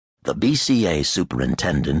The BCA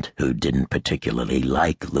superintendent, who didn't particularly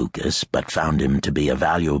like Lucas but found him to be a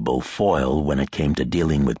valuable foil when it came to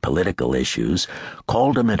dealing with political issues,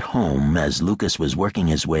 called him at home as Lucas was working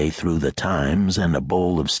his way through the Times and a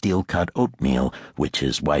bowl of steel-cut oatmeal, which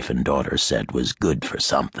his wife and daughter said was good for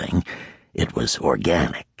something. It was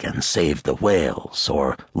organic and saved the whales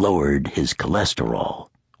or lowered his cholesterol,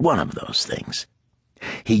 one of those things.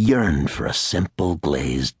 He yearned for a simple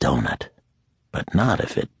glazed donut, but not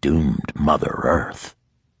if it doomed Mother Earth.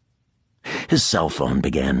 His cell phone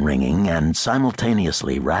began ringing and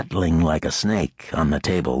simultaneously rattling like a snake on the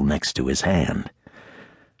table next to his hand.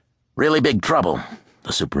 "Really big trouble,"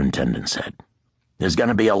 the superintendent said. "There's going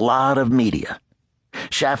to be a lot of media.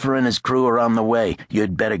 Schaffer and his crew are on the way.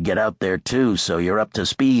 You'd better get out there too so you're up to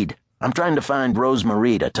speed. I'm trying to find Rose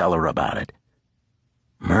Marie to tell her about it."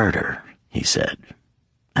 "Murder," he said.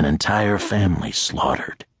 "An entire family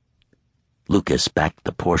slaughtered." Lucas backed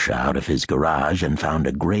the Porsche out of his garage and found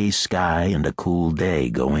a gray sky and a cool day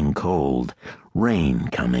going cold. Rain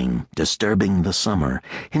coming, disturbing the summer,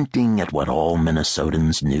 hinting at what all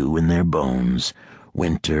Minnesotans knew in their bones.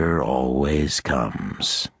 Winter always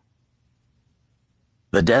comes.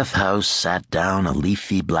 The death house sat down a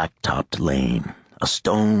leafy black-topped lane, a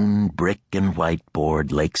stone, brick, and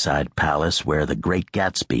white-board lakeside palace where the great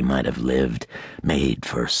Gatsby might have lived, made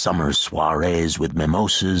for summer soirees with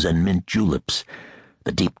mimosas and mint juleps.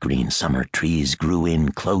 The deep green summer trees grew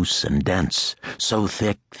in close and dense, so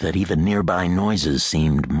thick that even nearby noises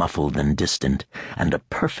seemed muffled and distant, and a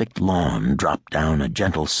perfect lawn dropped down a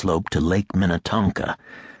gentle slope to Lake Minnetonka.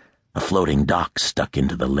 A floating dock stuck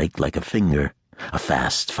into the lake like a finger. A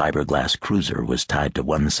fast fiberglass cruiser was tied to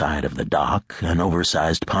one side of the dock, an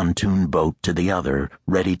oversized pontoon boat to the other,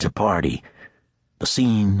 ready to party. The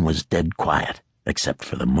scene was dead quiet, except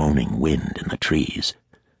for the moaning wind in the trees.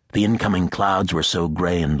 The incoming clouds were so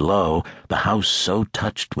gray and low, the house so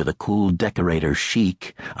touched with a cool decorator's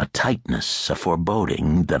chic, a tightness, a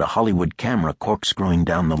foreboding, that a Hollywood camera corkscrewing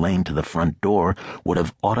down the lane to the front door would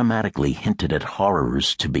have automatically hinted at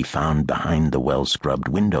horrors to be found behind the well-scrubbed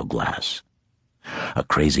window glass. A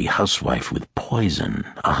crazy housewife with poison,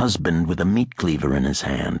 a husband with a meat cleaver in his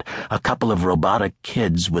hand, a couple of robotic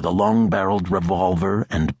kids with a long-barreled revolver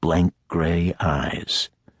and blank gray eyes.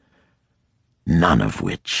 None of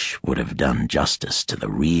which would have done justice to the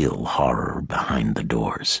real horror behind the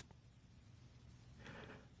doors.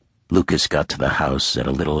 Lucas got to the house at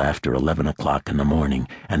a little after 11 o'clock in the morning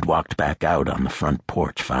and walked back out on the front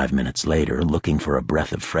porch 5 minutes later, looking for a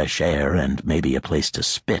breath of fresh air and maybe a place to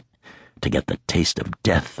spit, to get the taste of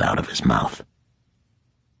death out of his mouth.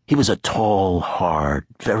 He was a tall, hard,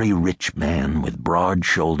 very rich man with broad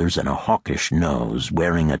shoulders and a hawkish nose,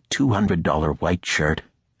 wearing a $200 white shirt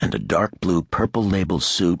and a dark blue purple label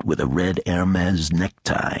suit with a red Hermes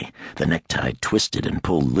necktie, the necktie twisted and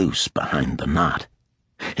pulled loose behind the knot.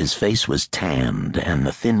 His face was tanned, and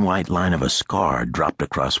the thin white line of a scar dropped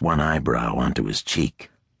across one eyebrow onto his cheek.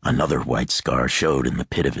 Another white scar showed in the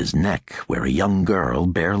pit of his neck, where a young girl,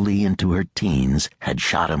 barely into her teens, had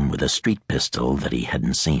shot him with a street pistol that he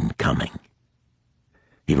hadn't seen coming.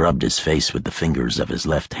 He rubbed his face with the fingers of his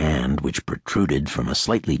left hand, which protruded from a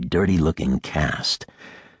slightly dirty-looking cast.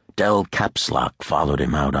 Del Capslock followed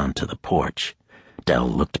him out onto the porch. Del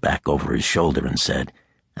looked back over his shoulder and said,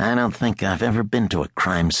 "I don't think I've ever been to a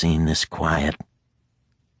crime scene this quiet."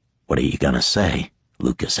 "What are you gonna say?"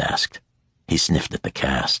 Lucas asked. He sniffed at the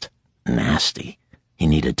cast. Nasty. He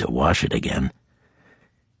needed to wash it again.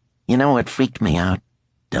 "You know what freaked me out?"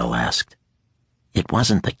 Del asked. "It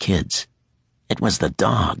wasn't the kids. It was the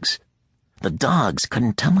dogs. The dogs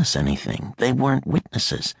couldn't tell us anything. They weren't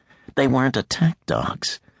witnesses. They weren't attack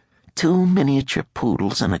dogs. 2 miniature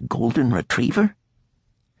poodles and a golden retriever?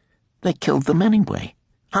 They killed them anyway.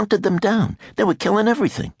 Hunted them down. They were killing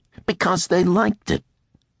everything. Because they liked it."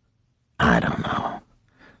 "I don't know.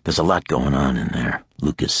 There's a lot going on in there,"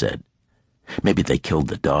 Lucas said. "Maybe they killed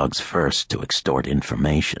the dogs first to extort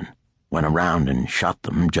information. Went around and shot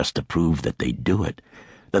them just to prove that they'd do it.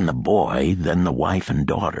 Then the boy, then the wife and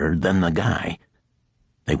daughter, then the guy.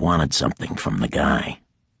 They wanted something from the guy."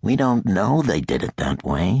 "We don't know they did it that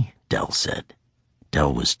way," Del said.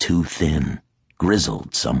 Del was too thin.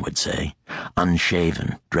 Grizzled, some would say.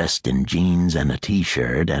 Unshaven, dressed in jeans and a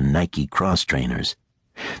t-shirt and Nike cross-trainers.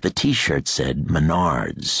 The t-shirt said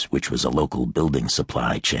Menards, which was a local building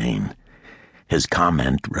supply chain. His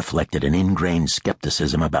comment reflected an ingrained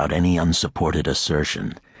skepticism about any unsupported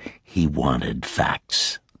assertion. He wanted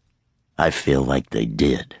facts. "I feel like they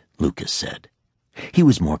did," Lucas said. He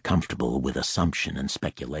was more comfortable with assumption and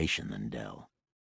speculation than Del.